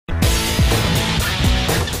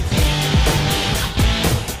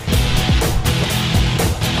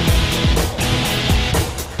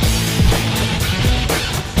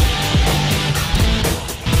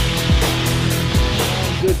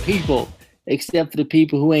people, except for the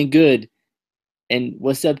people who ain't good. And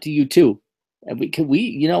what's up to you too? And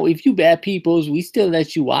if you bad peoples, we still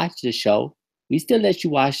let you watch the show. We still let you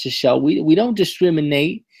watch the show. We don't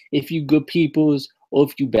discriminate if you good peoples or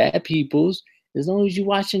if you bad peoples. As long as you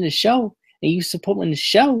watching the show and you supporting the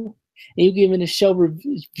show and you giving the show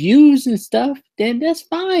reviews and stuff, then that's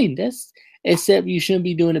fine. That's except you shouldn't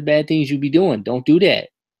be doing the bad things you be doing. Don't do that.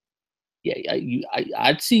 Yeah,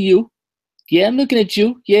 I see you. Yeah, I'm looking at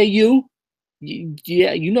you. Yeah, you.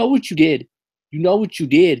 Yeah, you know what you did. You know what you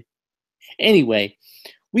did. Anyway,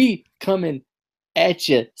 we coming at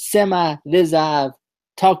you semi-live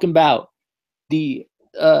talking about the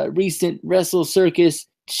recent Wrestle Circus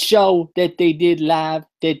show that they did live,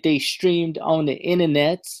 that they streamed on the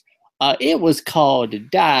internets. It was called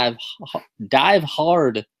Dive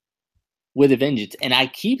Hard with a Vengeance, and I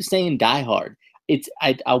keep saying Die Hard.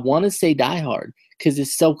 I want to say Die Hard because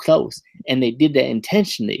it's so close, and they did that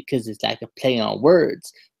intentionally because it's like a play on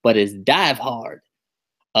words, but it's Dive Hard.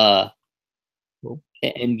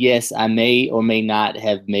 And yes, I may or may not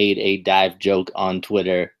have made a dive joke on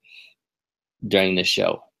Twitter during the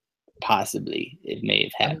show. Possibly, it may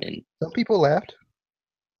have happened. Some people laughed.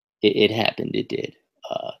 It happened. It did.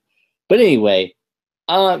 But anyway,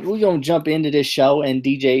 we're gonna jump into this show, and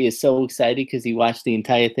DJ is so excited because he watched the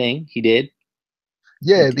entire thing. He did.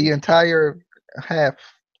 Yeah, the entire half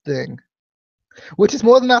thing, which is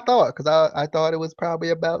more than I thought because I thought it was probably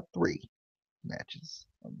about 3 matches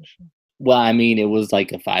on the show. Well, I mean, it was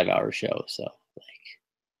like a 5-hour show, so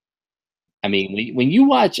I mean, when you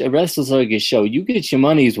watch a Wrestle Circus show, you get your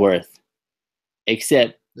money's worth.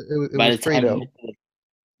 Except it by was the time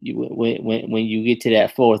when you get to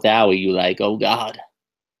that 4th hour, you like, oh God.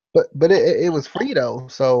 But it was free though,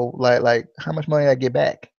 so like how much money did I get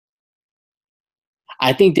back?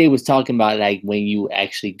 I think they was talking about like when you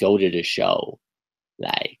actually go to the show,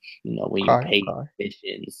 like when you pay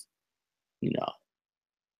admissions, yeah,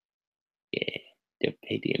 they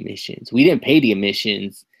pay the admissions. We didn't pay the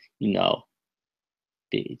admissions,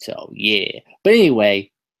 so yeah. But anyway,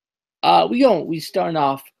 we starting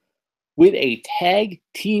off with a tag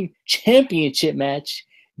team championship match,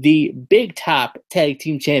 the Big Top Tag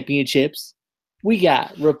Team Championships. We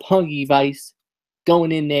got Roppongi Vice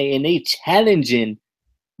going in there and they challenging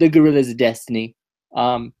the Gorillas of Destiny.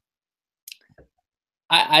 I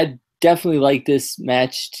definitely like this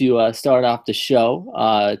match to start off the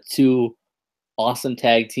show. 2 awesome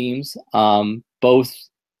tag teams, both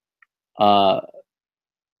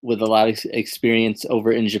with a lot of experience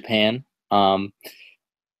over in Japan.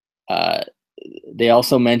 They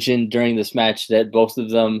also mentioned during this match that both of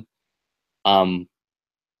them,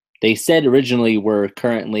 they said originally were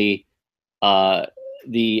currently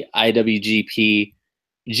the IWGP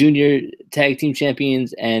Junior Tag Team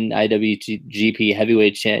Champions and IWGP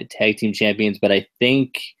Heavyweight Tag Team Champions, but I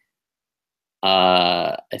think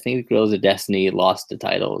the Girls of Destiny lost the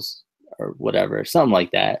titles or whatever, something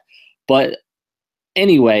like that. But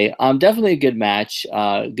anyway, definitely a good match.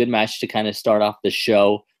 Good match to kind of start off the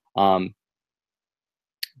show.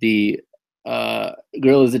 The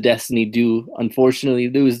Gorillas of Destiny do unfortunately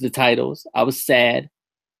lose the titles. I was sad.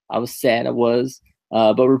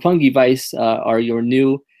 But Roppongi Vice are your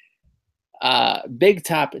new Big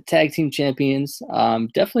Top Tag Team Champions.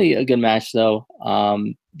 Definitely a good match though.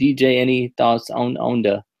 DJ, any thoughts on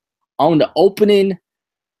the opening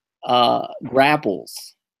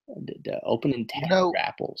grapples? The opening tag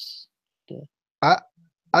grapples. I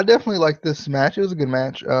definitely like this match. It was a good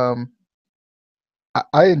match.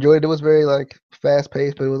 I enjoyed it. It was very like fast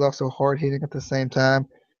paced, but it was also hard hitting at the same time.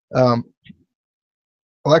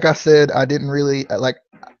 Like I said, I didn't really like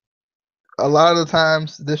a lot of the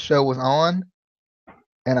times this show was on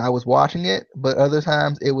and I was watching it, but other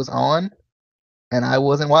times it was on and I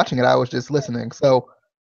wasn't watching it. I was just listening. So,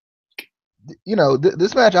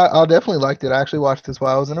 this match, I definitely liked it. I actually watched this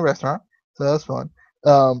while I was in a restaurant, so that was fun.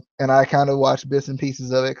 And I kind of watched bits and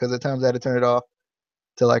pieces of it because at times I had to turn it off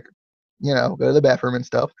to like, go to the bathroom and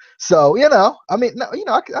stuff. So, I mean, no,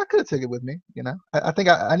 I could have took it with me. I think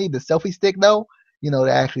I need the selfie stick though,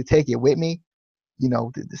 to actually take it with me.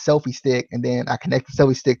 The selfie stick, and then I connect the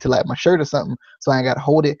selfie stick to like my shirt or something, so I ain't got to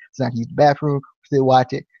hold it, so I can use the bathroom, still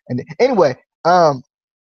watch it. And then, anyway,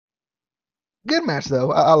 good match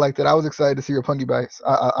though. I liked it. I was excited to see Roppongi Vice.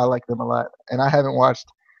 I like them a lot, and I haven't watched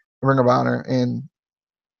Ring of Honor in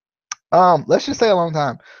let's just say a long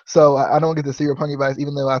time. So I don't get to see Roppongi Vice,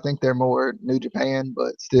 even though I think they're more New Japan,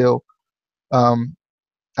 but still, I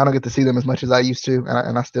don't get to see them as much as I used to,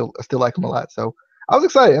 and I still like them a lot. So I was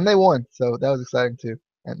excited, and they won, so that was exciting too,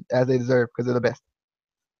 and as they deserve because they're the best.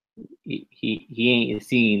 He ain't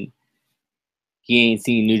seen he ain't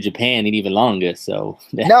seen New Japan in even longer. So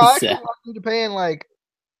No, I that's actually watched New Japan like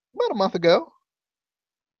about a month ago.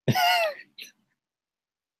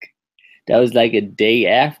 that was like a day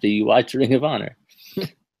after you watched Ring of Honor.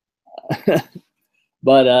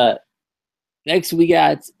 But next we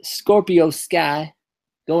got Scorpio Sky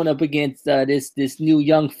going up against this new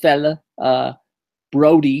young fella,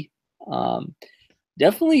 Brody.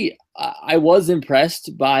 Definitely, I was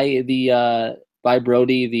impressed by the by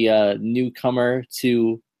Brody, the newcomer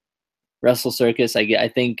to Wrestle Circus. I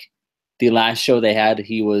think the last show they had,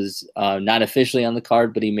 he was not officially on the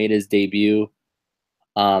card, but he made his debut.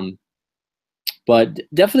 But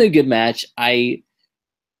definitely a good match. I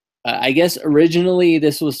guess originally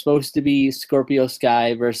this was supposed to be Scorpio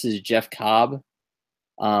Sky versus Jeff Cobb.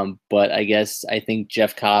 But I think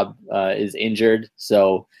Jeff Cobb is injured,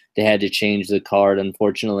 so they had to change the card,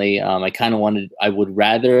 unfortunately. I would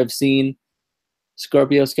rather have seen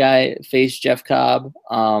Scorpio Sky face Jeff Cobb.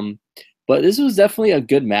 But this was definitely a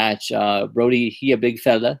good match. Brody, he a big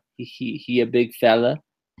fella. He a big fella.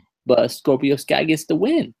 But Scorpio Sky gets the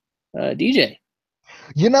win. DJ.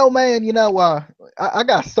 You know, man, I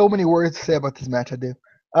got so many words to say about this match. I do.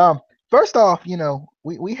 First off,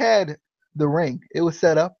 we had the ring. It was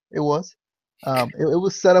set up. It was. It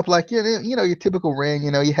was set up like your typical ring.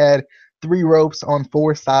 You had 3 ropes on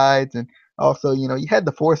 4 sides, and also you had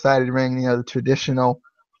the 4-sided ring. The traditional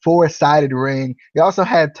 4-sided ring. You also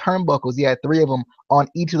had turnbuckles. You had 3 of them on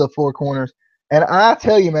each of the 4 corners. And I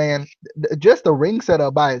tell you, man, just the ring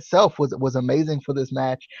setup by itself was amazing for this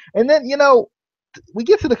match. And then we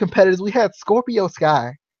get to the competitors. We had Scorpio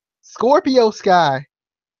Sky. Scorpio Sky.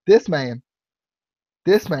 This man.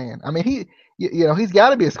 I mean, he's got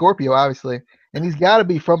to be a Scorpio, obviously, and he's got to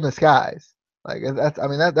be from the skies. Like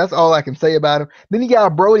that's all I can say about him. Then you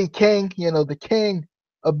got Brody King. The king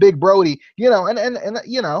of Big Brody.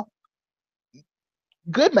 And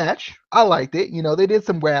good match. I liked it. They did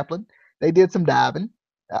some grappling. They did some diving,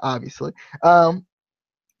 obviously.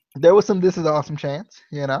 There was some "This is awesome" chants.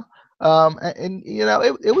 It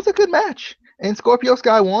was a good match. And Scorpio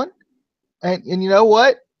Sky won. And you know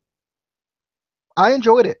what? I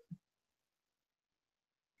enjoyed it.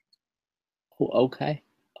 Okay.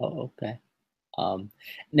 Oh, okay.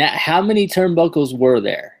 Now, how many turnbuckles were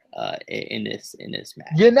there in this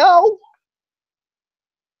match?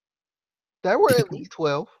 There were at least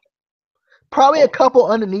 12. Probably a couple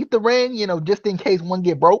underneath the ring, just in case one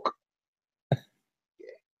get broke.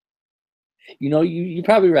 You're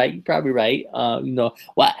probably right. You're probably right.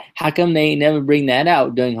 Why? How come they never bring that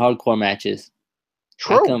out during hardcore matches?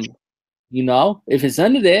 True. How come? If it's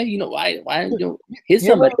under there, why hit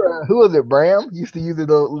somebody? Remember, who was it? Bram used to use the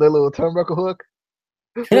little turnbuckle hook.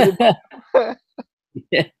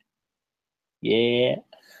 Yeah.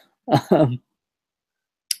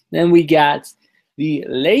 Then we got the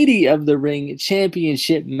Lady of the Ring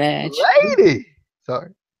Championship match.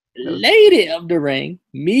 Lady of the Ring,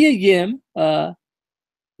 Mia Yim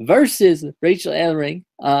versus Rachel Ellering.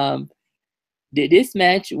 This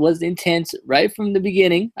match was intense right from the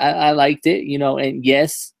beginning. I liked it, and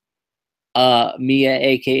yes, Mia,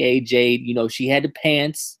 aka Jade, she had the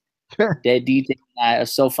pants that DJ and I are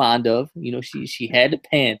so fond of. She had the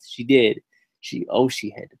pants. She did. She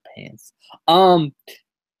had the pants.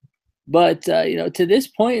 But to this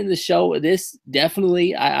point in the show, this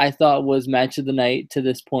definitely I thought was match of the night to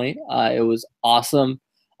this point. It was awesome.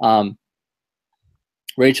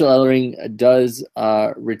 Rachel Ellering does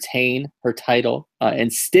retain her title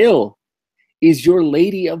and still is your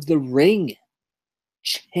Lady of the Ring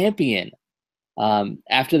champion.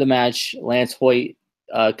 After the match, Lance Hoyt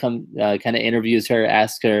kind of interviews her,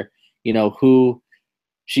 asks her, who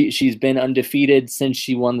she's been undefeated since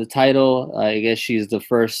she won the title. I guess she's the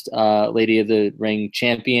first Lady of the Ring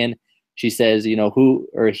champion. She says,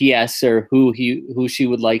 he asks her who she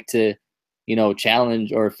would like to,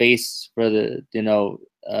 challenge or face for the, for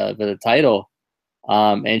the title.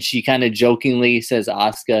 And she kind of jokingly says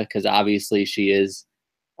Asuka, because obviously she is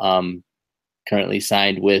currently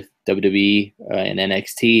signed with WWE and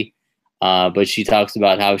NXT. But she talks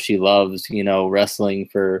about how she loves, wrestling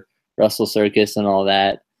for Wrestle Circus and all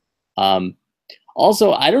that.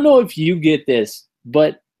 Also, I don't know if you get this,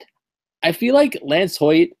 but I feel like Lance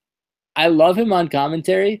Hoyt, I love him on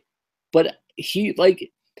commentary, but he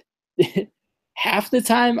half the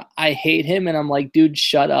time I hate him and I'm like, dude,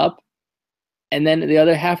 shut up. And then the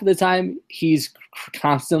other half of the time he's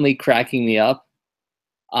constantly cracking me up.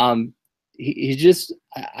 He's just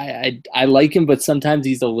I like him, but sometimes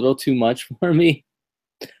he's a little too much for me.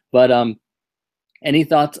 But any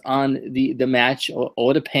thoughts on the match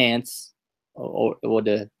or the pants or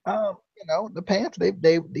the? the pants.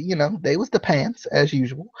 They was the pants as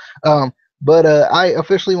usual. But I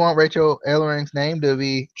officially want Rachel Ellering's name to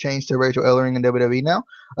be changed to Rachel Ellering in WWE now.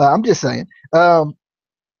 I'm just saying.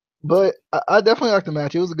 But I definitely liked the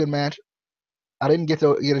match. It was a good match. I didn't get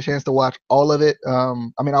a chance to watch all of it.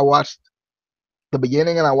 I mean, I watched the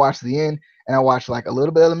beginning and I watched the end and I watched like a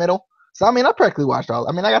little bit of the middle. So I mean, I practically watched all.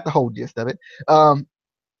 I mean, I got the whole gist of it.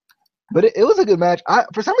 But it was a good match.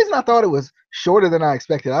 For some reason I thought it was shorter than I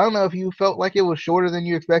expected. I don't know if you felt like it was shorter than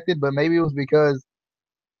you expected, but maybe it was because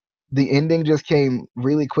the ending just came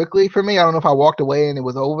really quickly for me. I don't know if I walked away and it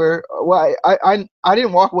was over. Well, I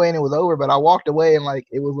didn't walk away and it was over, but I walked away and like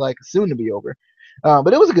it was like soon to be over.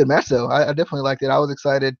 But it was a good match though. I definitely liked it. I was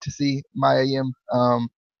excited to see Maya Yim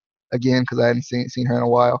again because I hadn't seen her in a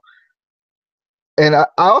while. And I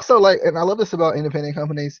also like, and I love this about independent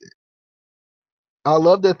companies. I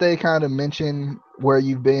love that they kind of mention where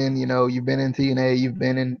you've been. You've been in TNA, you've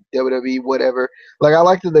been in WWE, whatever. Like I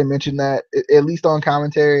like that they mention that at least on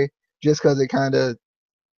commentary, just because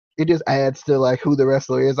it just adds to like who the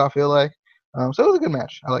wrestler is. I feel like, so it was a good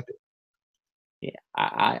match. I liked it. Yeah,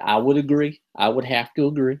 I would agree. I would have to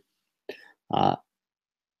agree.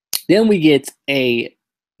 Then we get a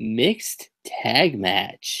mixed tag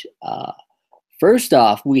match. First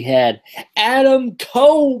off, we had Adam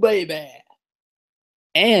Cole, baby,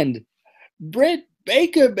 and Britt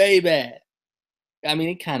Baker, baby. I mean,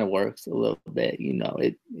 it kind of works a little bit,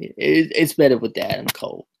 it's better with Adam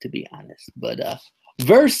Cole, to be honest. But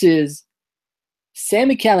versus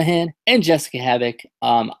Sami Callihan and Jessica Havoc.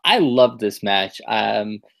 I love this match.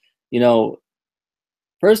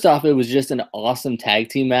 First off, it was just an awesome tag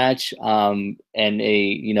team match, and an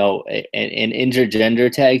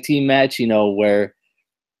intergender tag team match, where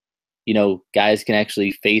guys can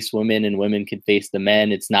actually face women and women can face the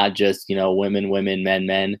men. It's not just women,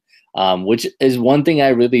 men, which is one thing I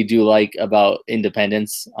really do like about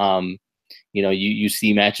independence. You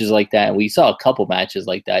see matches like that, and we saw a couple matches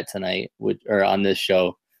like that tonight, or on this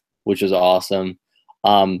show, which was awesome.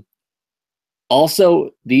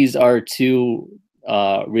 Also, these are two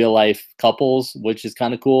real life couples, which is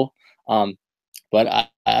kind of cool. But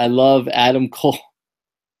I love Adam Cole.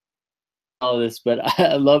 All this, but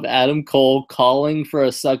I love Adam Cole calling for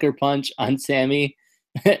a sucker punch on Sami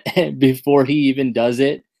before he even does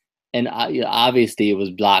it. And obviously it was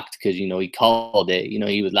blocked because, he called it.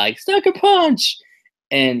 He was like, sucker punch.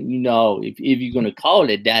 And, if you're going to call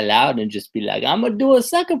it that loud and just be like, I'm going to do a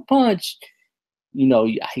sucker punch,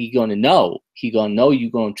 he going to know. He going to know you're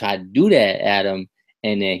going to try to do that, Adam,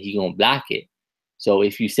 and then he going to block it. So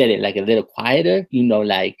if you said it like a little quieter,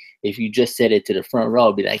 like if you just said it to the front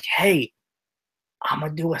row, be like, hey, I'm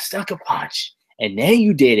going to do a sucker punch. And then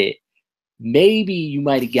you did it. Maybe you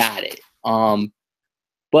might have got it.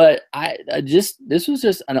 But this was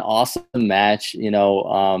just an awesome match.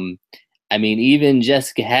 I mean, even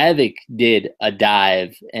Jessica Havoc did a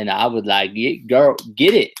dive, and I was like, girl,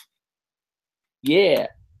 get it. Yeah.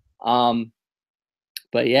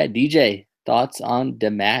 But yeah, DJ, thoughts on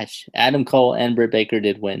the match? Adam Cole and Britt Baker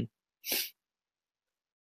did win.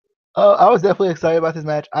 I was definitely excited about this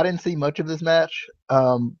match. I didn't see much of this match.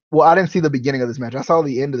 Well, I didn't see the beginning of this match. I saw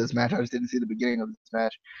the end of this match. I just didn't see the beginning of this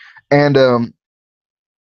match. And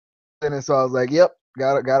so I was like, "Yep,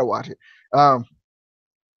 gotta watch it."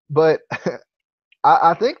 But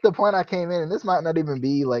I think the point I came in, and this might not even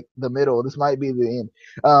be like the middle. This might be the end.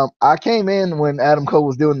 I came in when Adam Cole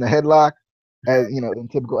was doing the headlock, as in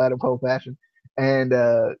typical Adam Cole fashion, and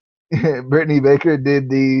Brittany Baker did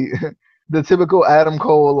the typical Adam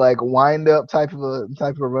Cole like wind up type of a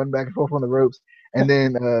run back and forth on the ropes, and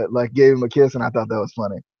then like gave him a kiss, and I thought that was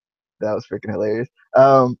funny. That was freaking hilarious.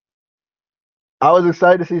 I was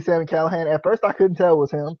excited to see Sami Callihan. At first, I couldn't tell it was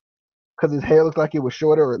him because his hair looked like it was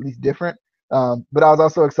shorter or at least different. But I was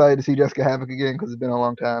also excited to see Jessica Havoc again because it's been a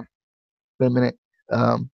long time. It's been a minute.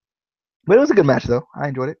 But it was a good match, though. I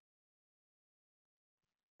enjoyed it.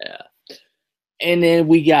 Yeah. And then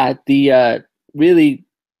we got the really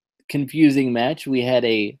confusing match. We had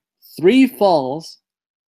a 3 falls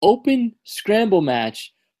open scramble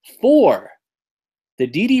match for the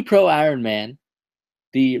DD Pro Iron Man,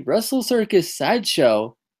 the Wrestle Circus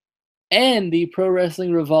Sideshow, and the Pro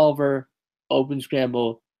Wrestling Revolver Open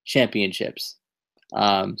Scramble Championships.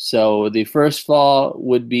 So the first fall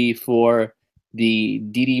would be for the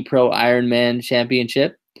DD Pro Iron Man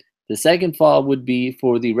Championship. The second fall would be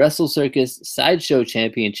for the Wrestle Circus Sideshow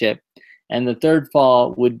Championship. And the third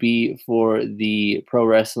fall would be for the Pro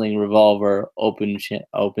Wrestling Revolver Open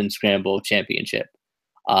Scramble Championship.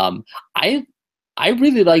 I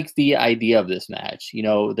really liked the idea of this match,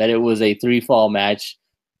 that it was a 3 fall match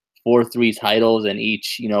 4-3 titles, and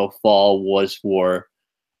each, fall was for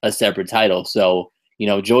a separate title. So,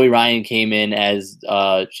 Joey Ryan came in as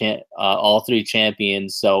all 3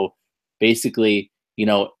 champions. So basically,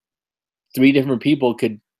 3 different people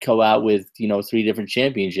could go out with, 3 different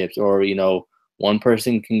championships, or, one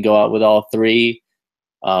person can go out with all 3.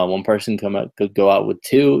 One person could go out with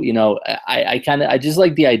 2. I just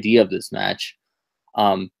like the idea of this match.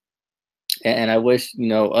 And I wish,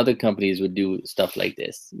 other companies would do stuff like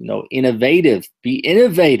this, be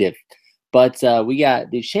innovative. But we got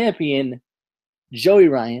the champion, Joey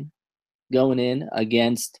Ryan, going in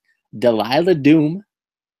against Delilah Doom,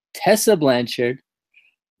 Tessa Blanchard,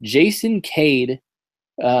 Jason Cade,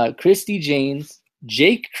 Christy James,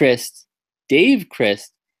 Jake Christ, Dave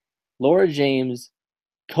Christ, Laura James,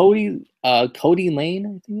 Cody Lane,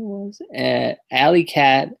 I think it was, Alley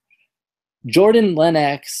Cat, Jordan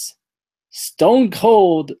Lennox, Stone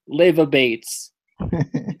Cold Leva Bates,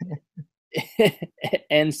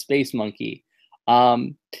 and Space Monkey.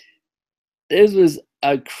 This was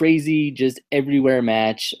a crazy, just everywhere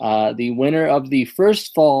match. The winner of the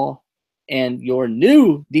first fall and your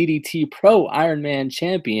new DDT Pro Ironman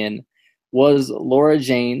champion was Laura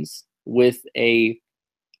James with a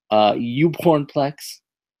U-pornplex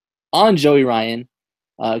on Joey Ryan,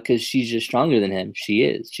 because she's just stronger than him. She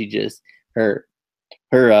is. She just her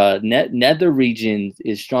nether region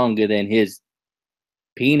is stronger than his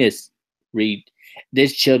penis.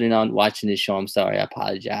 There's children on watching this show. I'm sorry. I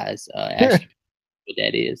apologize. Actually, what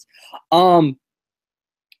that is.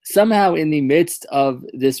 Somehow in the midst of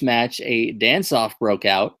this match, a dance-off broke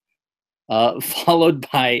out, followed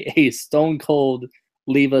by a Stone Cold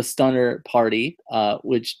Leva Stunner party,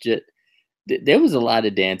 which just, there was a lot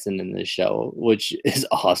of dancing in this show, which is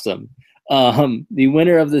awesome. The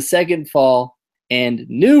winner of the second fall and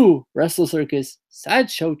new Wrestle Circus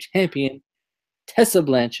Sideshow champion, Tessa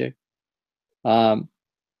Blanchard. I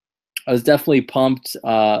was definitely pumped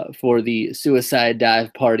for the suicide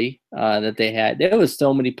dive party that they had. There was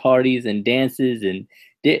so many parties and dances, and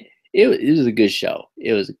it was a good show.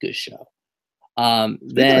 It was a good show.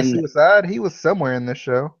 Speaking of suicide, he was somewhere in this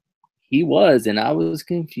show. He was, and I was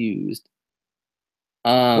confused.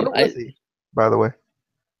 Where was he, by the way?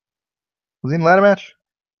 Was he in the ladder match?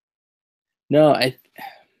 No,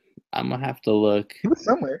 I'm gonna have to look. He was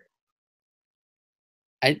somewhere.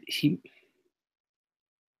 I think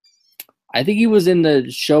he was in the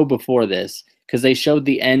show before this, because they showed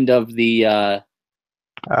the end of the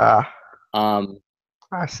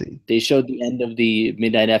I see. They showed the end of the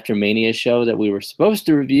Midnight After Mania show that we were supposed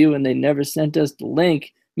to review, and they never sent us the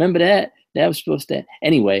link. Remember that? That was supposed to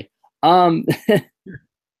anyway.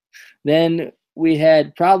 Then we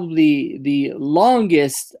had probably the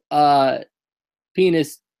longest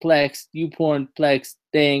penis plex, U-porn plex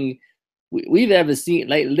thing we've ever seen.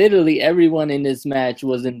 Like, literally everyone in this match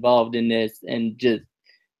was involved in this, and just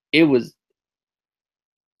it was.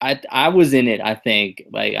 I was in it. I think,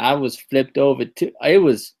 like, I was flipped over too. It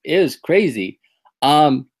was crazy.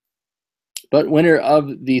 But winner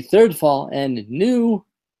of the third fall and new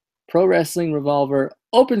Pro Wrestling Revolver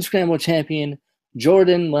Open Scramble champion,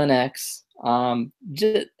 Jordan Lennox.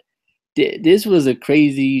 This was a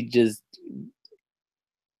crazy, just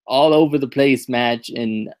all over the place match,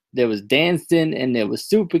 and there was dancing, and there was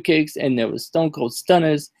super kicks, and there was Stone Cold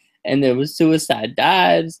Stunners, and there was suicide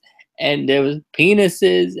dives, and there was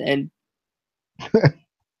penises, and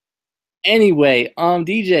anyway,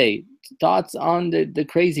 DJ, thoughts on the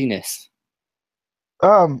craziness?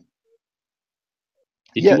 Did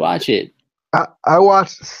you watch it? I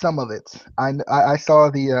watched some of it. I saw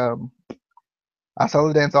the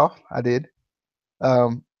dance off. I did.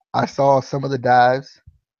 I saw some of the dives.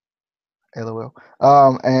 LOL.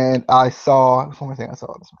 And I saw one more thing I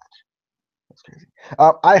saw in this match. That's crazy.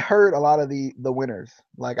 I heard a lot of the winners.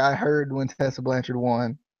 Like, I heard when Tessa Blanchard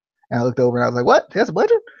won, and I looked over and I was like, "What? Tessa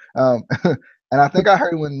Blanchard?" And I think I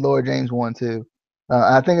heard when Laura James won too.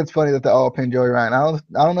 I think it's funny that they all pinned Joey Ryan. I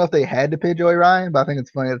don't know if they had to pin Joey Ryan, but I think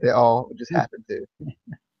it's funny that they all just happened to.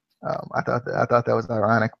 I thought that was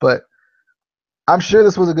ironic, but I'm sure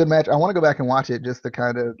this was a good match. I want to go back and watch it just to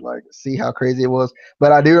kind of like see how crazy it was.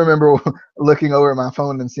 But I do remember looking over at my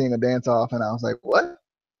phone and seeing a dance off, and I was like, "What?"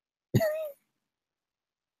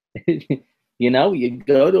 You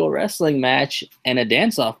go to a wrestling match and a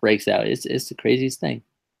dance off breaks out. It's the craziest thing.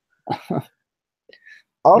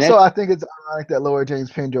 Also, I think it's ironic that Laura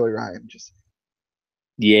James pinned Joey Ryan. Just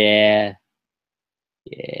yeah.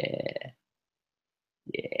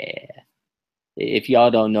 If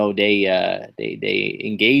y'all don't know, they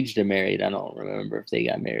engaged or married. I don't remember if they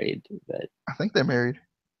got married, but I think they're married.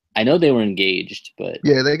 I know they were engaged, but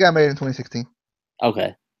yeah, they got married in 2016.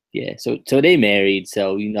 Okay. Yeah, so they married.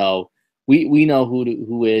 So we know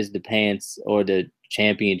who is the pants or the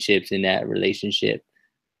championships in that relationship.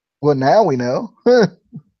 Well, now we know.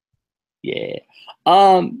 Yeah.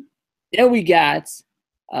 Then we got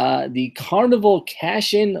the Carnival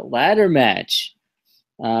Cash-In Ladder match.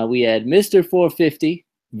 We had Mr. 450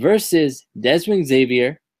 versus Desmond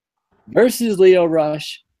Xavier versus Leo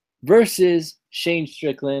Rush versus Shane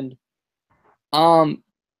Strickland.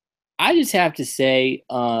 I just have to say,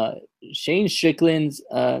 Shane Strickland's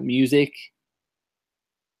music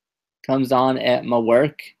comes on at my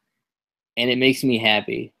work, and it makes me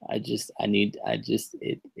happy.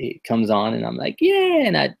 It comes on, and I'm like, yeah,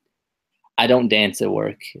 and I don't dance at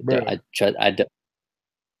work. Bruh.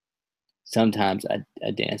 Sometimes I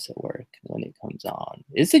dance at work when it comes on.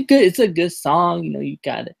 It's a good song. You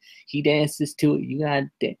got it. He dances to it. You got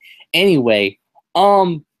to. Anyway,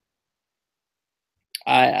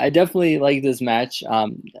 I definitely like this match.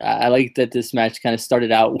 I like that this match kind of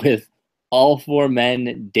started out with all four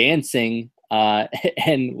men dancing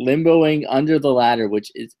and limboing under the ladder, which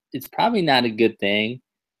is it's probably not a good thing.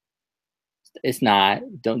 It's not.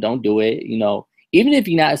 Don't do it. Even if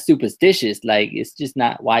you're not superstitious, like it's just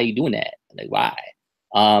not. Why are you doing that? Like why?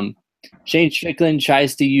 Um, Shane Strickland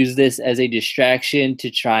tries to use this as a distraction to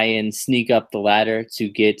try and sneak up the ladder to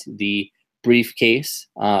get the briefcase.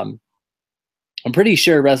 I'm pretty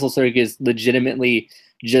sure Wrestle Circus legitimately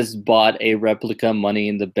just bought a replica Money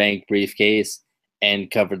in the Bank briefcase and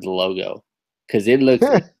covered the logo because it looks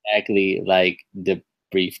exactly like the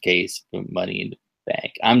briefcase from Money in the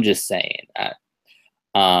Bank. I'm just saying.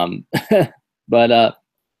 But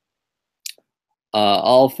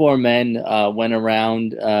all four men went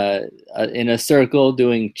around in a circle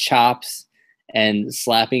doing chops and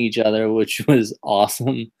slapping each other, which was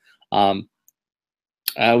awesome.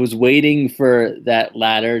 I was waiting for that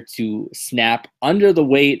ladder to snap under the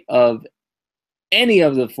weight of any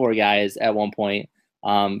of the four guys at one point,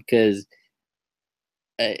 because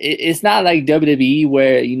it's not like WWE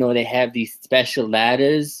where they have these special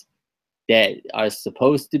ladders that are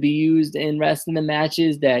supposed to be used in wrestling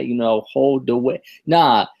matches that hold the weight.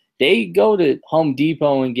 Nah, they go to Home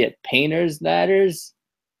Depot and get painters ladders,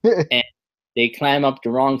 and they climb up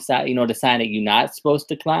the wrong side. The side that you're not supposed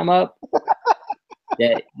to climb up.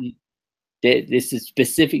 that this is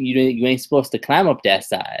specific. You ain't supposed to climb up that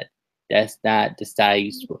side. That's not the side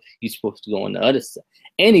you're supposed to go on the other side.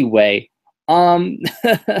 Anyway,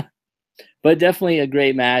 but definitely a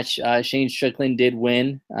great match. Shane Strickland did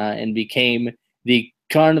win and became the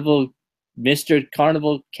Mr.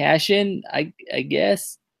 Carnival Cash-In, I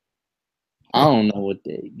guess. I don't know what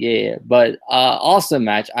but awesome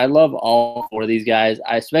match. I love all four of these guys.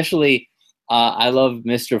 I love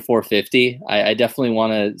Mr. 450. I definitely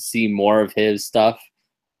want to see more of his stuff.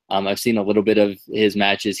 I've seen a little bit of his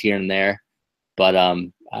matches here and there, but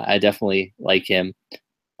I definitely like him.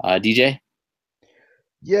 DJ?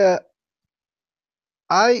 Yeah,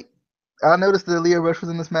 I noticed that Leo Rush was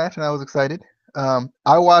in this match, and I was excited.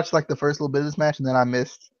 I watched like the first little bit of this match, and then I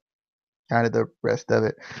missed kind of the rest of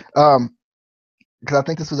it. Because I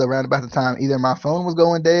think this was around about the time either my phone was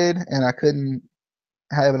going dead and I couldn't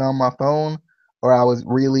have it on my phone, or I was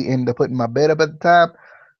really into putting my bed up at the time.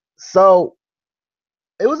 So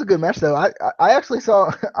it was a good match, though. I actually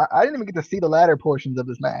saw. I didn't even get to see the latter portions of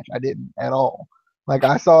this match. I didn't at all. Like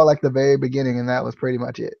I saw like the very beginning, and that was pretty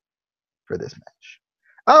much it for this match.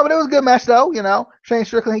 But it was a good match, though. Shane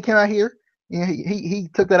Strickland, he came out here. He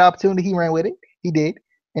took that opportunity. He ran with it. He did,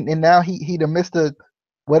 and now he done missed the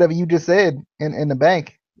whatever you just said in the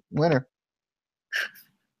bank winner.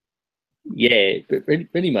 Yeah,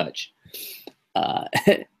 pretty much.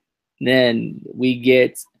 Then we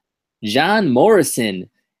get John Morrison,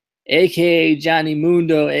 aka Johnny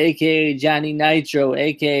Mundo, aka Johnny Nitro,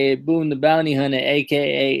 aka Boone the Bounty Hunter,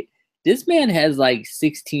 aka this man has like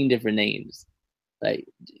 16 different names. Like,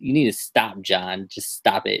 you need to stop, John. Just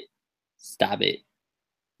stop it. Stop it.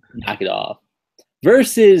 Knock it off.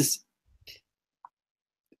 Versus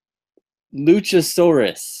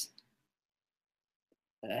Luchasaurus.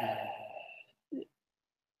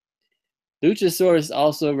 Luchasaurus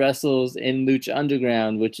also wrestles in Lucha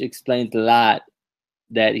Underground, which explains a lot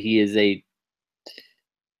that he is a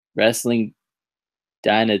wrestling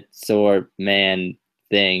dinosaur man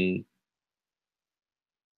thing.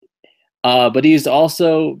 But he's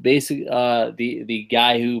also basically the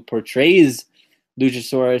guy who portrays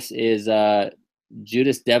Luchasaurus is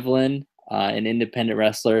Judas Devlin, an independent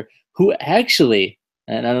wrestler who actually,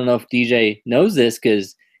 and I don't know if DJ knows this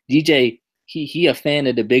because DJ he a fan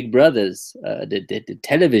of the Big Brothers, the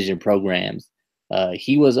television programs.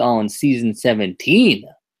 He was on season 17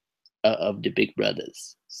 of the Big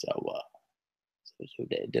Brothers. So,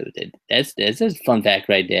 that's a fun fact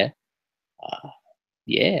right there.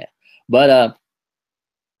 Yeah, but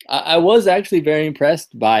I was actually very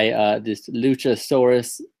impressed by this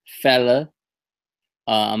Luchasaurus fella.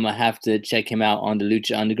 I'm gonna have to check him out on the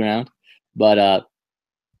Lucha Underground. But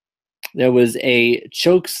there was a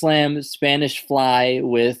choke slam Spanish fly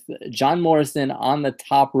with John Morrison on the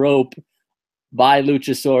top rope by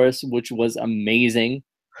Luchasaurus, which was amazing.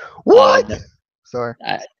 What? Sorry.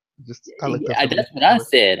 I, I looked up that's what I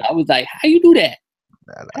said. I was like, "How you do that?"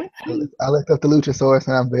 I looked up the Luchasaurus,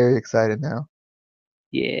 and I'm very excited now.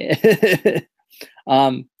 Yeah.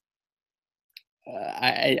 um,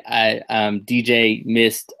 DJ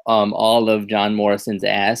missed all of John Morrison's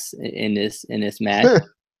ass in this match.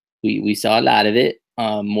 we saw a lot of it,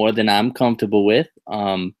 more than I'm comfortable with.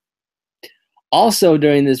 Also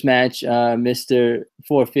during this match, Mr.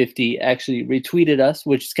 450 actually retweeted us,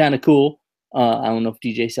 which is kind of cool. I don't know if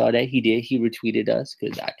DJ saw that. He did. He retweeted us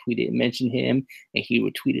because I tweeted and mentioned him, and he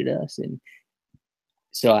retweeted us. And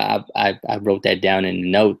so I wrote that down in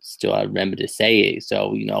the notes so I remember to say it.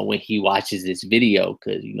 So, when he watches this video,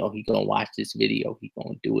 because, he going to watch this video, he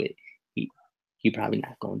going to do it. He probably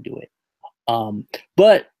not going to do it.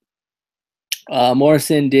 But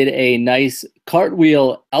Morrison did a nice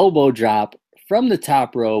cartwheel elbow drop from the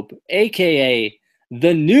top rope, aka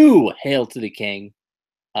the new Hail to the King.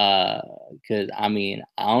 Because I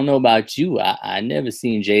don't know about you, I never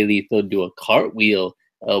seen Jay Lethal do a cartwheel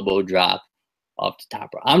elbow drop off the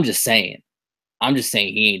top rope. I'm just saying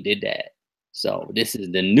he ain't did that. So this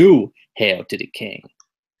is the new Hail to the King.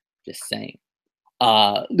 Just saying.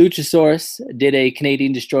 Luchasaurus did a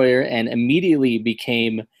Canadian Destroyer and immediately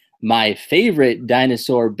became my favorite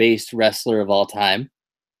dinosaur-based wrestler of all time.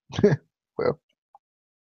 Well,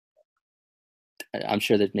 I'm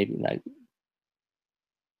sure that maybe like,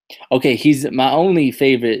 okay, he's my only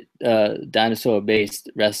favorite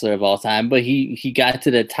dinosaur-based wrestler of all time, but he got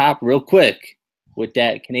to the top real quick with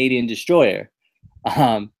that Canadian Destroyer.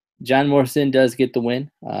 John Morrison does get the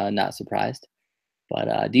win. Not surprised. But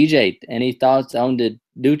DJ, any thoughts on the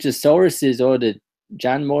Luchasauruses or the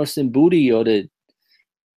John Morrison booty or the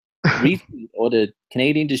or the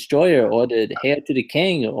Canadian Destroyer or the Hail to the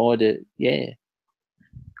King or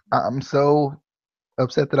I'm so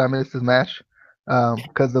upset that I missed this match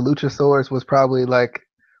because the Luchasaurus was probably like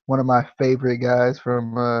one of my favorite guys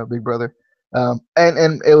from Big Brother.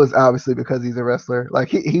 And it was obviously because he's a wrestler. Like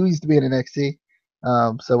he used to be in NXT.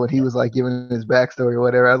 So when he was like giving his backstory or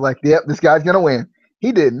whatever, I was like, yep, this guy's gonna win.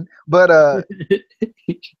 He didn't, but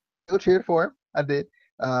still cheered for him. I did.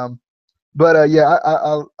 Yeah,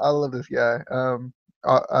 I love this guy.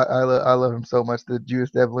 I love him so much. The Judas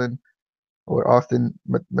Devlin or Austin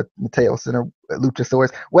Mateos or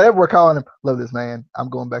Luchasaurus, whatever we're calling him, love this man. I'm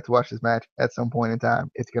going back to watch this match at some point in time.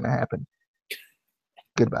 It's gonna happen.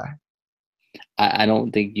 Goodbye. I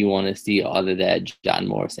don't think you want to see all of that John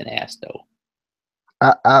Morrison ass though.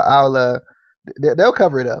 They'll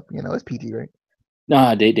cover it up. It's PG, right?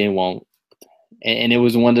 No, they won't. And it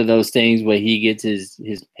was one of those things where he gets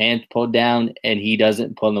his pants pulled down and he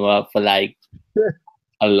doesn't pull them up for like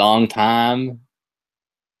a long time.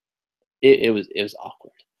 It was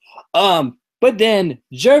awkward. But then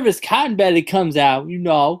Jervis Cottonbelly comes out,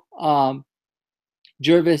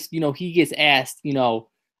 Jervis, he gets asked,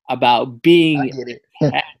 about being. I get it.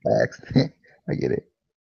 I get it.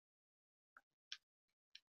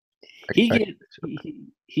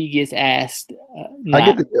 He gets asked. I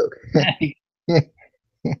get the joke.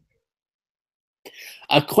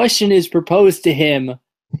 A question is proposed to him.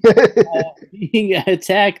 Being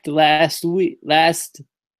attacked last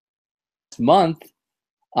month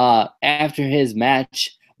after his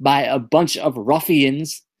match by a bunch of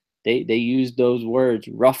ruffians. They used those words,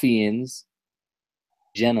 ruffians,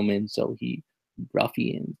 gentlemen. So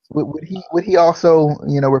ruffians. Would he also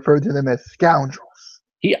refer to them as scoundrels?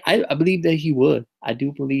 I believe that he would. I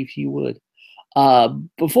do believe he would.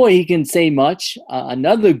 Before he can say much,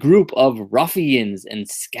 another group of ruffians and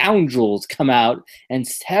scoundrels come out and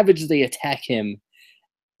savagely attack him.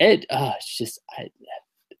 It's just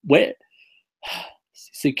where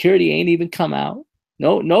security ain't even come out.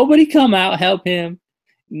 Nobody come out help him.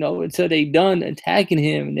 Until they done attacking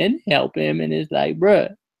him and then help him. And it's like,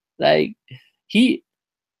 bruh, like he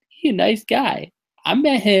a nice guy. I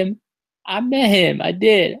met him. I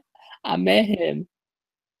did. I met him.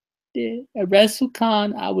 At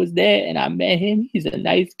WrestleCon, I was there and I met him. He's a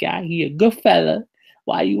nice guy. He a good fella.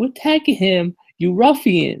 Why you attacking him? You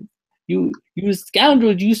ruffians. You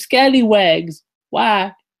scoundrels. You scallywags.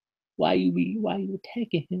 Why? Why you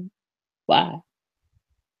attacking him? Why?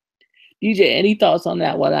 DJ, any thoughts on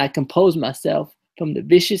that while I compose myself from the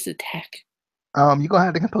vicious attack. You're gonna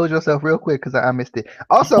have to compose yourself real quick because I missed it.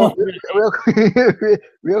 Also, real quick,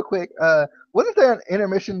 real quick. Wasn't there an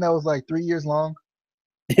intermission that was like 3 years long?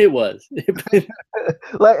 It was.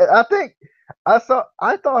 Like I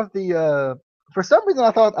thought the for some reason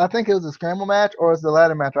I think it was a scramble match or it was the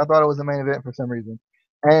ladder match. I thought it was the main event for some reason,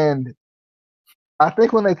 and I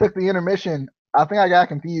think when they took the intermission, I think I got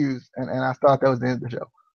confused and I thought that was the end of the show.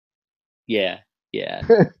 Yeah.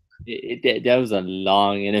 That was a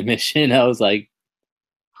long intermission. I was like,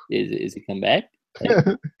 is it come back? Like,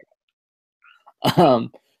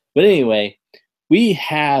 but anyway, we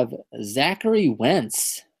have Zachary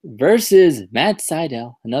Wentz versus Matt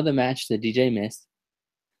Sydal, another match that DJ missed.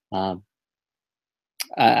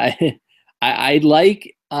 I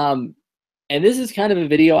like, and this is kind of a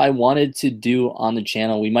video I wanted to do on the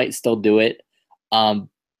channel. We might still do it.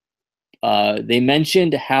 They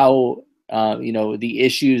mentioned how, the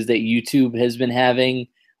issues that YouTube has been having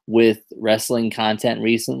with wrestling content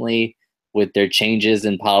recently, with their changes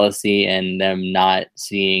in policy and them not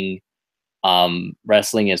seeing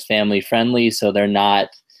wrestling as family friendly. So they're not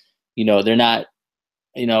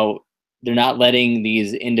letting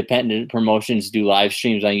these independent promotions do live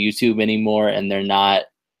streams on YouTube anymore. And they're not,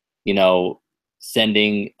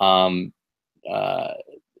 sending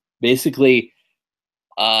basically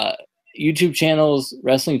YouTube channels,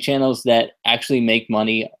 wrestling channels that actually make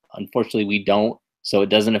money. Unfortunately, we don't, so it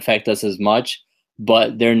doesn't affect us as much,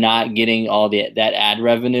 but they're not getting all that ad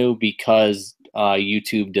revenue because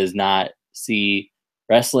YouTube does not see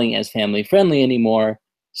wrestling as family friendly anymore.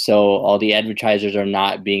 So all the advertisers are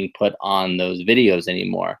not being put on those videos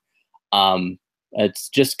anymore. It's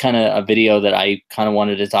just kind of a video that I kind of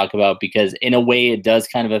wanted to talk about because in a way it does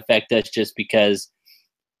kind of affect us just because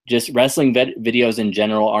just wrestling videos in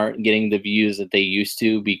general aren't getting the views that they used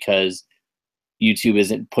to because YouTube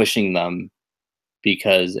isn't pushing them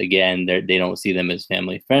because, again, they don't see them as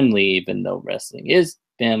family friendly, even though wrestling is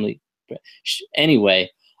family. Anyway,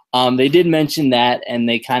 they did mention that, and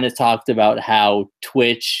they kind of talked about how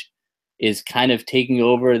Twitch is kind of taking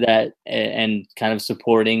over that and kind of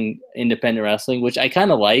supporting independent wrestling, which I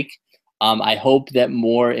kind of like. I hope that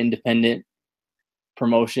more independent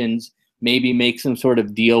promotions maybe make some sort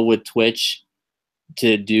of deal with Twitch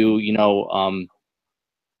to do,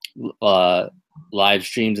 live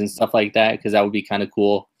streams and stuff like that, because that would be kind of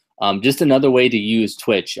cool. Just another way to use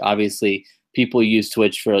Twitch. Obviously, people use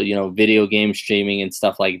Twitch for, video game streaming and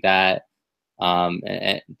stuff like that,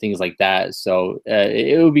 and things like that. So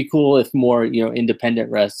it would be cool if more,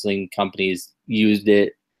 independent wrestling companies used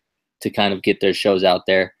it to kind of get their shows out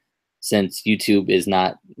there, since YouTube is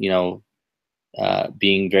not,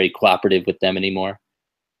 being very cooperative with them anymore.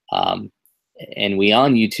 And we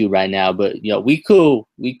on YouTube right now, but we cool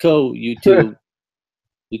YouTube.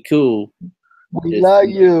 We cool. We love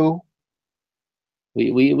you.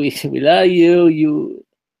 We love you. You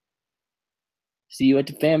see you at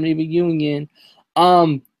the family reunion.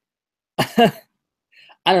 I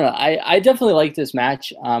don't know. I definitely like this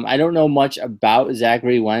match. I don't know much about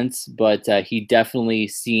Zachary Wentz, but he definitely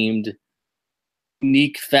seemed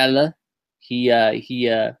unique fella. He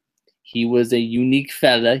was a unique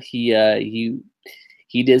fella.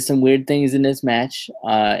 He did some weird things in this match,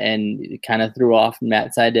 and kind of threw off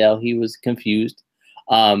Matt Sydal. He was confused.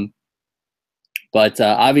 But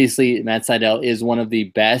obviously Matt Sydal is one of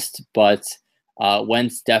the best, but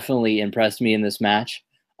Wentz definitely impressed me in this match.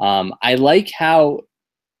 I like how,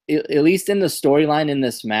 at least in the storyline in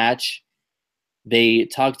this match, they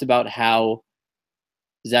talked about how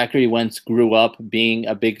Zachary Wentz grew up being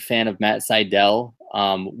a big fan of Matt Sydal,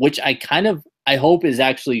 which I hope is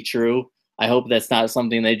actually true. I hope that's not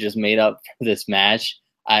something they just made up for this match,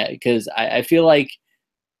 because I feel like,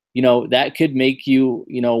 that could make you,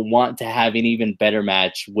 want to have an even better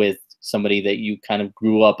match with somebody that you kind of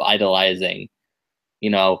grew up idolizing,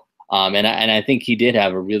 and I think he did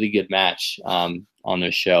have a really good match on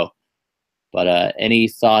this show. But any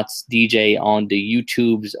thoughts, DJ, on the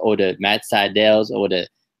YouTubes or the Matt Sydals or the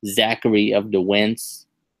Zachary of the Wentz?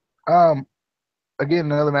 Again,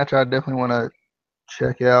 another match I definitely want to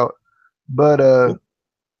check out. But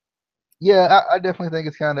yeah, I definitely think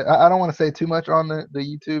it's kind of. I don't want to say too much on the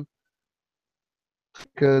YouTube,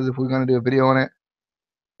 because if we're gonna do a video on it,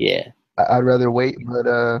 yeah, I'd rather wait. But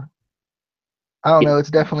I don't know.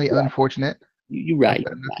 It's definitely unfortunate. You're right.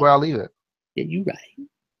 That's where I'll leave it. Yeah, you're right.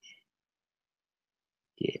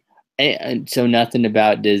 Yeah, and so nothing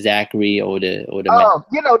about the Zachary or the.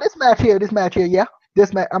 This match here, yeah.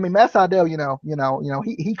 This match. I mean, Matt Sydal,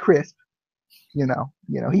 he crisp.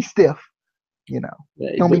 He's stiff.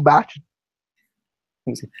 Don't be botching.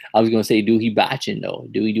 I was gonna say, do he botching though?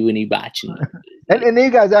 Do he do any botching? And then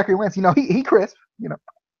you got Zachary Wentz. You know, he crisp. You know,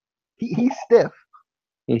 he's stiff,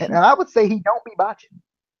 and I would say he don't be botching.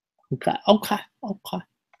 Okay.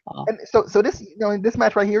 And so this, you know, this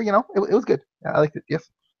match right here, you know, it was good. I liked it. Yes,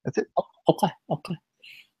 that's it. Okay.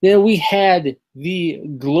 Then we had the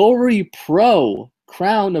Glory Pro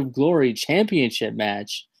Crown of Glory Championship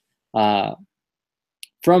match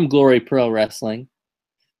from Glory Pro Wrestling.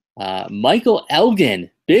 Michael Elgin,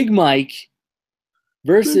 Big Mike,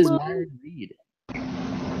 versus Myron Reed.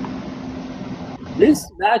 This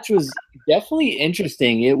match was definitely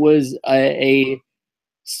interesting. It was a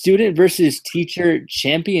student versus teacher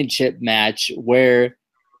championship match where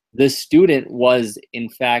the student was, in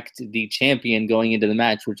fact, the champion going into the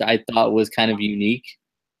match, which I thought was kind of unique.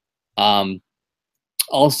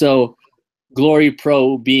 Also, Glory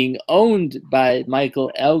Pro being owned by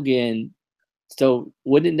Michael Elgin, so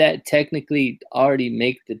wouldn't that technically already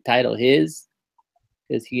make the title his?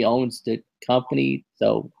 Because he owns the company,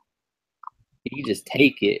 so he could just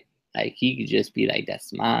take it. Like, he could just be like,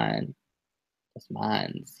 that's mine. That's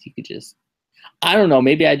mine. He could just, I don't know.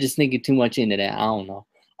 Maybe I just thinking too much into that. I don't know.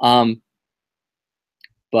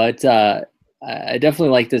 But I definitely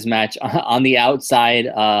like this match. On the outside,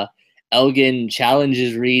 Elgin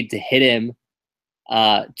challenges Reed to hit him,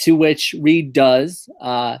 to which Reed does.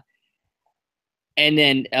 And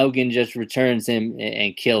then Elgin just returns him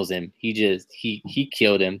and kills him. He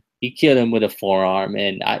killed him. He killed him with a forearm,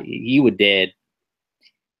 and he was dead.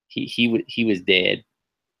 He was dead.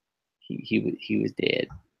 He was dead.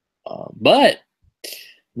 But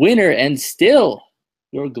winner and still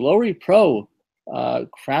your Glory Pro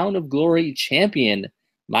Crown of Glory champion,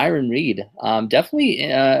 Myron Reed. Definitely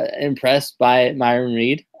impressed by Myron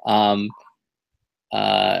Reed.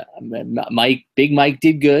 Big Mike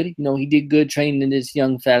did good. You know, he did good training this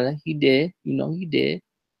young fella. He did. You know, he did.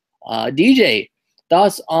 DJ,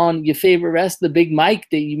 thoughts on your favorite wrestler, Big Mike,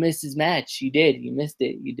 that you missed his match? You did. You missed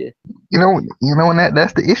it. You did. You know, and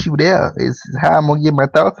that's the issue there is how I'm gonna give my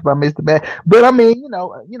thoughts if I missed the match. But I mean, you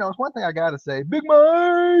know, it's one thing I gotta say, Big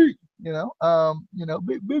Mike. Big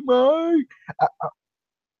Mike.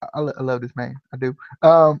 I love this man. I do.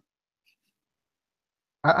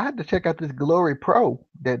 I had to check out this Glory Pro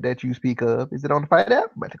that you speak of. Is it on the Fight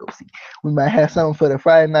app? I'm about to go see. We might have something for the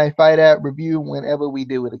Friday Night Fight app review whenever we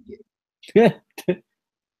do it again.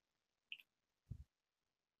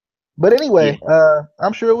 But anyway, yeah.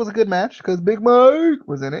 I'm sure it was a good match because Big Mike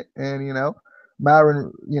was in it, and you know,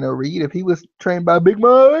 Myron, Reed. If he was trained by Big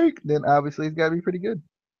Mike, then obviously he's got to be pretty good.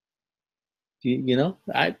 He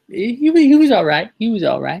was all right. He was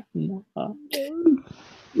all right. You know.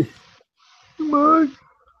 Mike.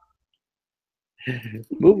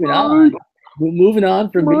 Moving on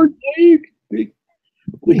from Big,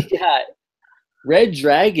 we got Red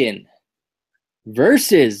Dragon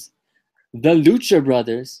versus the Lucha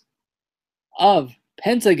Brothers of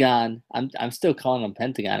Pentagon. I'm still calling them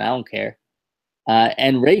Pentagon. I don't care.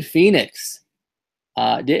 And Ray Phoenix.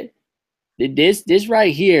 This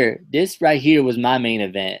right here was my main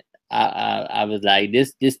event. I was like,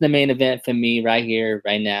 this is the main event for me right here,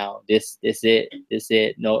 right now. This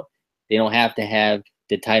it. No, they don't have to have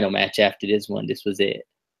the title match after this one. This was it.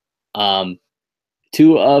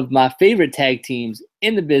 Two of my favorite tag teams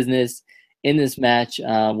in the business in this match,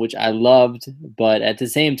 which I loved, but at the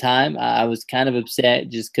same time, I was kind of upset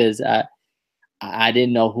just because I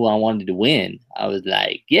didn't know who I wanted to win. I was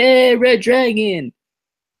like, yeah, Red Dragon.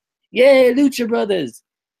 Yeah, Lucha Brothers.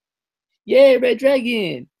 Yeah, Red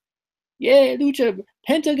Dragon. Yeah, Lucha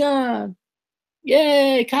Pentagon.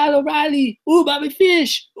 Yeah, Kyle O'Reilly. Ooh, Bobby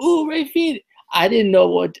Fish. Ooh, Ray Phoenix. I didn't know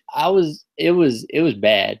what I was. It was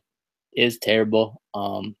bad. It's terrible.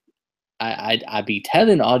 I be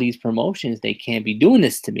telling all these promotions they can't be doing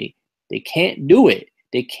this to me. They can't do it.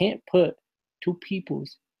 They can't put two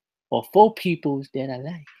peoples or four peoples that I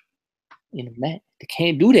like in a match. They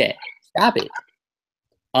can't do that. Stop it.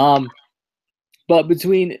 But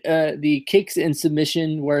between the kicks and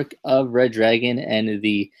submission work of Red Dragon and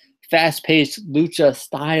the fast-paced lucha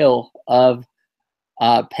style of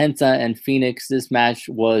Penta and Phoenix, this match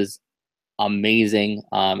was amazing.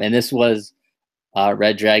 And this was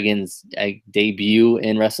Red Dragon's debut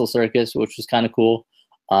in Wrestle Circus, which was kind of cool.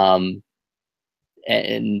 And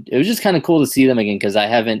it was just kind of cool to see them again because I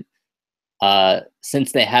haven't,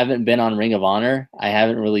 since they haven't been on Ring of Honor, I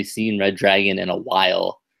haven't really seen Red Dragon in a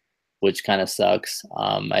while, which kind of sucks.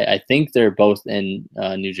 I think they're both in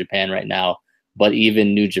New Japan right now, but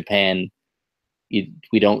even New Japan,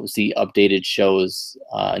 we don't see updated shows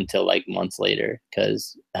until like months later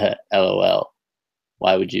because LOL.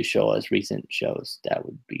 Why would you show us recent shows? That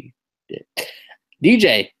would be it.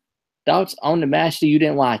 DJ, thoughts on the match that you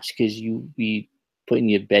didn't watch because you putting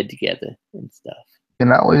your bed together and stuff. You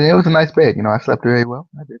know, it was a nice bed. You know, I slept very well.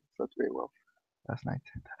 I did slept very well last night.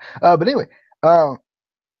 But anyway, um,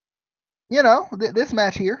 you know, this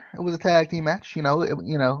match here, it was a tag team match. You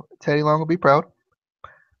know, Teddy Long will be proud.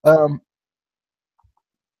 Um,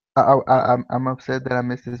 I'm upset that I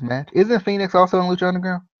missed this match. Isn't Phoenix also in Lucha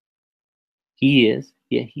Underground? He is.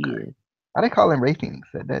 Yeah, he is. Why they call him Ray Phoenix?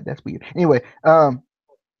 That's weird. Anyway, and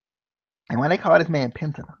why they call this man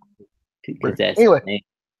Penta? Because that's anyway, his name.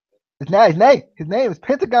 It's not his name. His name is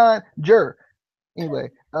Pentagon Jur. Anyway,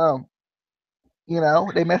 you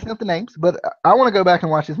know, they messing up the names, but I want to go back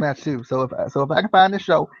and watch this match too. So if I can find this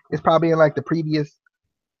show, it's probably in like the previous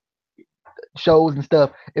shows and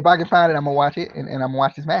stuff. If I can find it, I'm gonna watch it and I'm gonna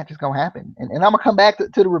watch this match. It's gonna happen, and I'm gonna come back to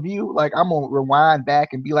the review. Like I'm gonna rewind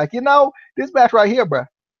back and be like, you know, this match right here, bro.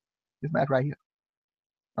 This match right here.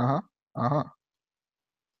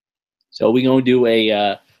 So we're gonna do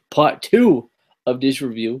a part 2 of this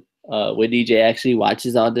review, where DJ actually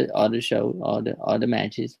watches all the show, all the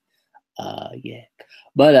matches. Yeah.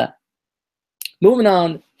 But moving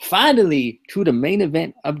on, finally to the main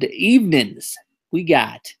event of the evenings, we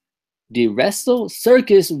got the Wrestle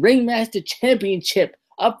Circus Ringmaster Championship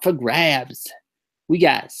up for grabs. We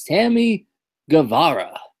got Sammy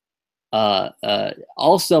Guevara,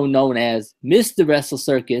 also known as Mr. Wrestle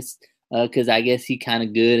Circus, because I guess he kind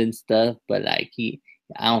of good and stuff, but like I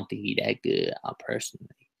don't think he that good personally,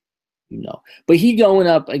 you know. But he going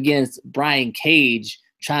up against Brian Cage,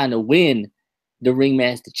 trying to win the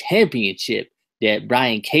Ringmaster Championship that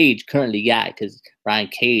Brian Cage currently got, because Brian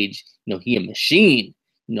Cage, you know, he a machine.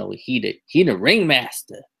 You know, he the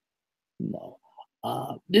ringmaster. You know,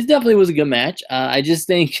 this definitely was a good match. I just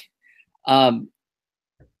think that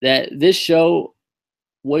this show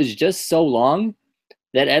was just so long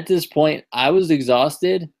that at this point I was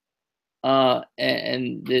exhausted, and I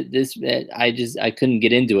couldn't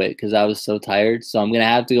get into it because I was so tired. So I'm gonna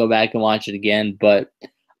have to go back and watch it again. But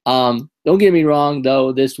don't get me wrong,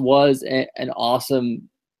 though, this was an awesome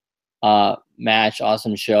match,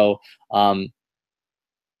 awesome show.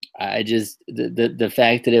 I just the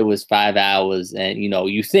fact that it was 5 hours, and you know,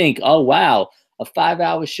 you think, oh wow, a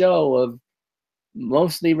 5-hour show of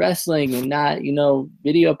mostly wrestling and not, you know,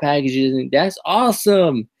 video packages, and that's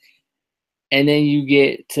awesome. And then you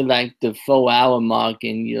get to like the 4-hour mark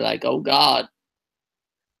and you're like, oh God,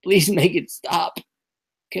 please make it stop.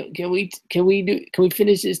 Can we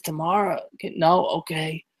finish this tomorrow? No,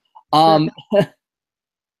 okay.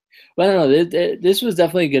 But I don't know. This was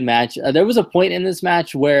definitely a good match. There was a point in this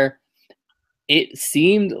match where it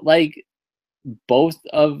seemed like both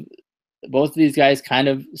of these guys kind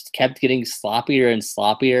of kept getting sloppier and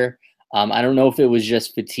sloppier. I don't know if it was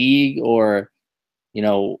just fatigue or, you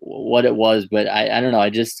know, what it was, but I don't know.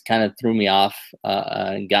 It just kind of threw me off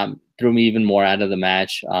and threw me even more out of the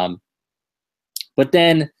match. But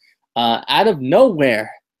then out of nowhere,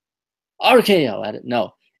 RKO.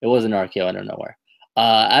 No, it wasn't RKO out of nowhere.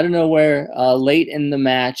 Out of nowhere, late in the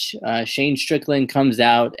match, Shane Strickland comes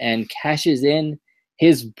out and cashes in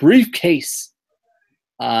his briefcase,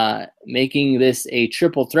 making this a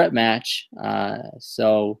triple threat match.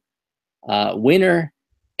 So winner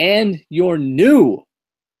and your new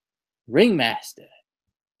ringmaster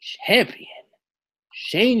champion,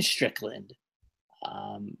 Shane Strickland.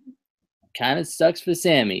 Kind of sucks for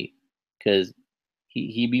Sammy because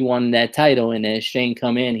he be wanting that title, and then Shane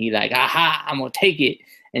come in, he like, aha, I'm gonna take it,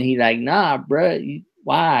 and he like, nah, bruh,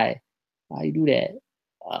 why you do that?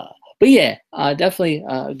 But yeah, definitely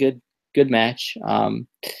a good match. I'm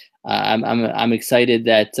excited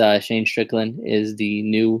that Shane Strickland is the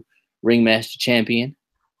new ringmaster champion.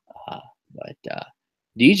 But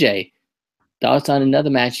DJ, thoughts on another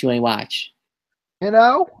match you ain't watch? You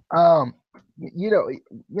know, the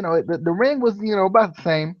ring was, you know, about the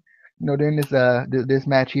same, you know, during this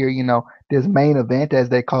match here, you know, this main event as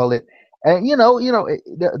they call it. And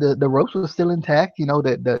the ropes was still intact, you know,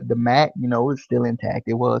 the mat, you know, was still intact.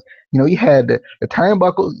 It was, you know, you had the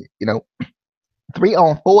turnbuckle, you know, 3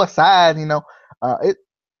 on 4 sides, you know,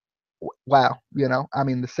 wow, you know, I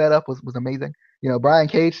mean, the setup was amazing. You know, Brian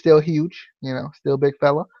Cage still huge, you know, still big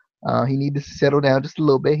fella. He needs to settle down just a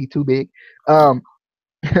little bit. He too big. But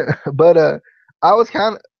I was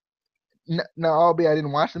kind of, now, albeit I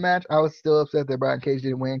didn't watch the match, I was still upset that Brian Cage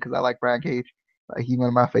didn't win because I like Brian Cage. Like, he's one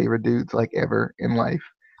of my favorite dudes like ever in life.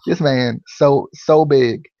 This man so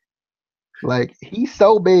big. Like, he's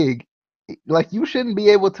so big. Like, you shouldn't be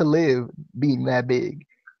able to live being that big.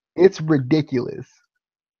 It's ridiculous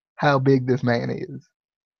how big this man is.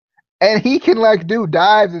 And he can like do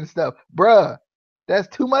dives and stuff. Bruh, that's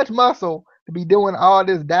too much muscle to be doing all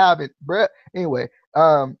this diving. Bruh. Anyway,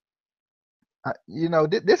 You know,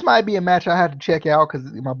 this might be a match I have to check out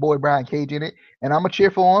because my boy Brian Cage in it, and I'm gonna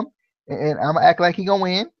cheer for him, and I'm gonna act like he gonna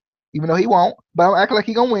win, even though he won't. But I'm gonna act like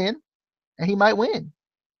he gonna win, and he might win.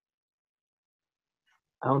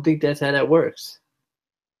 I don't think that's how that works.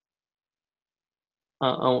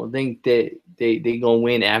 I don't think that they gonna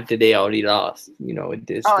win after they already lost. You know, at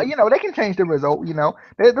this. You know, they can change the result. You know,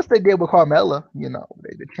 that's what they did with Carmella. You know,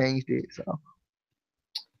 they changed it. So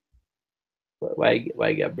Why you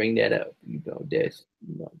gotta bring that up? You know, that's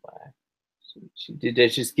you know why.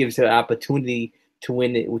 That just gives her opportunity to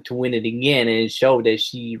win it again and show that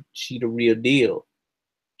she the real deal.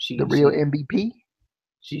 the real MVP.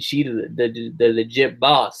 She the legit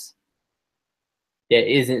boss that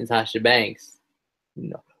isn't Sasha Banks. You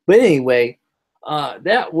know. But anyway,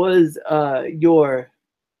 that was your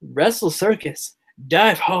Wrestle Circus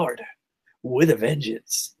Dive Hard with a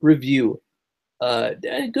Vengeance review.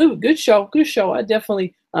 Good show.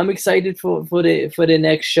 I'm excited for the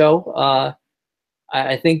next show.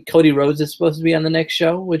 I think Cody Rhodes is supposed to be on the next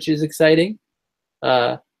show, which is exciting.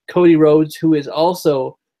 Cody Rhodes, who is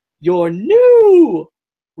also your new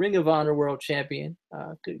Ring of Honor World Champion.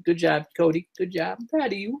 Good job, Cody. Good job. I'm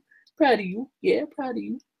proud of you. Yeah, proud of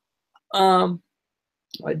you.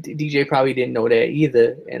 DJ probably didn't know that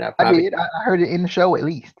either, and I did. I heard it in the show at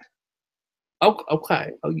least. Oh,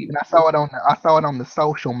 okay. Oh, and I saw it on the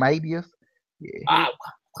social medias. Yeah.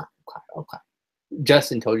 Okay.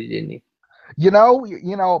 Justin told you, didn't he? You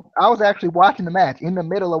know, I was actually watching the match, in the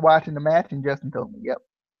middle of watching the match, and Justin told me, yep.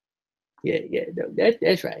 Yeah, no,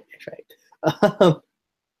 that's right.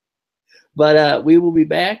 But we will be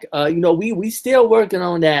back. You know, we still working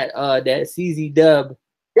on that CZ Dub.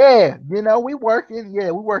 Yeah, you know, we're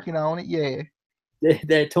working on it, yeah.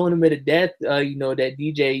 That Tournament of Death, you know, that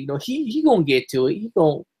DJ, you know, he gonna get to it. He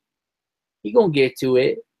gonna get to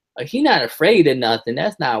it. He not afraid of nothing.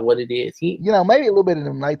 That's not what it is. He, you know, maybe a little bit of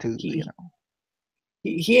them night twos, you know.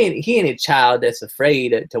 He ain't a child that's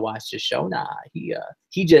afraid to watch the show. Nah,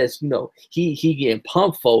 he just, you know, he getting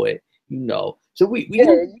pumped for it, you know. So we you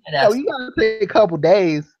know, you gotta take a couple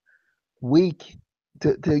days, week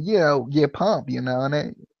to you know, get pumped, you know,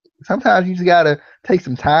 and sometimes you just gotta take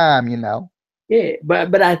some time, you know. Yeah,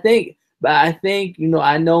 but I think you know,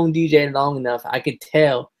 I known DJ long enough. I could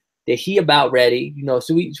tell that he about ready, you know.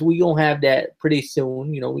 So we gonna have that pretty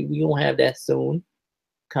soon, you know. We gonna have that soon,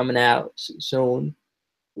 coming out soon.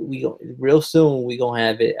 Real soon we gonna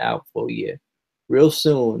have it out for you, real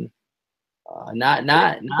soon. Not.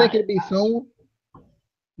 You think it'd be soon?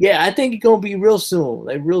 Yeah, I think it's gonna be real soon,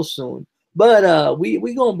 like real soon. But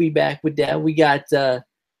we gonna be back with that. We got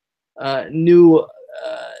new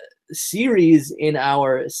series in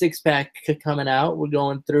our 6-pack coming out. We're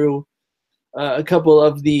going through a couple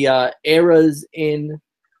of the eras in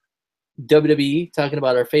WWE, talking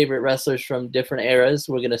about our favorite wrestlers from different eras.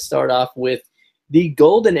 We're gonna start off with the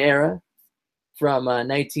Golden Era from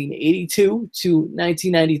 1982 to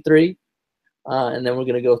 1993. And then we're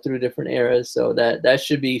going to go through different eras. So that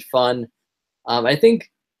should be fun. I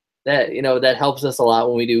think that, you know, that helps us a lot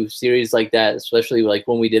when we do series like that, especially like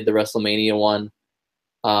when we did the WrestleMania one,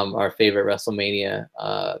 our favorite WrestleMania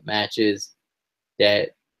matches that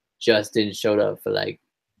Justin showed up for, like,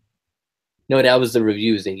 no, that was the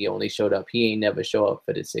reviews that he only showed up. He ain't never show up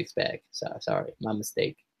for the 6-pack. So sorry, my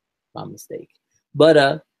mistake.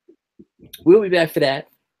 But we'll be back for that.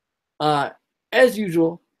 As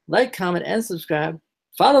usual, like, comment, and subscribe.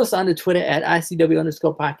 Follow us on the Twitter at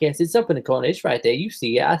ICW_podcast. It's up in the corner. It's right there. You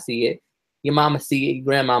see it. I see it. Your mama see it. Your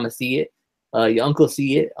grandmama see it. Your uncle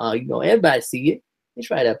see it. You know, everybody see it.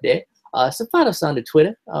 It's right up there. So follow us on the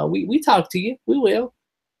Twitter. We talk to you. We will.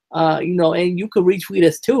 You know, and you can retweet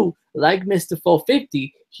us too. Like Mr.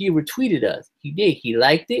 450, he retweeted us. He did. He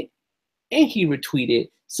liked it, and he retweeted.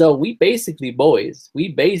 So we basically boys.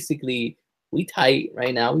 We tight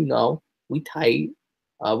right now. You know, we tight.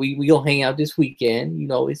 We gonna hang out this weekend. You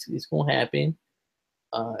know, it's gonna happen.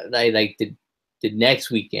 Like the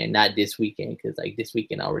next weekend, not this weekend, because like this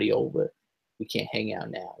weekend already over. We can't hang out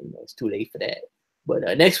now. You know, it's too late for that.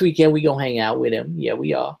 But next weekend we gonna hang out with him. Yeah,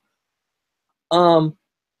 we are.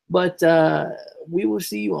 But we will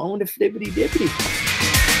see you on the Flippity Dippity.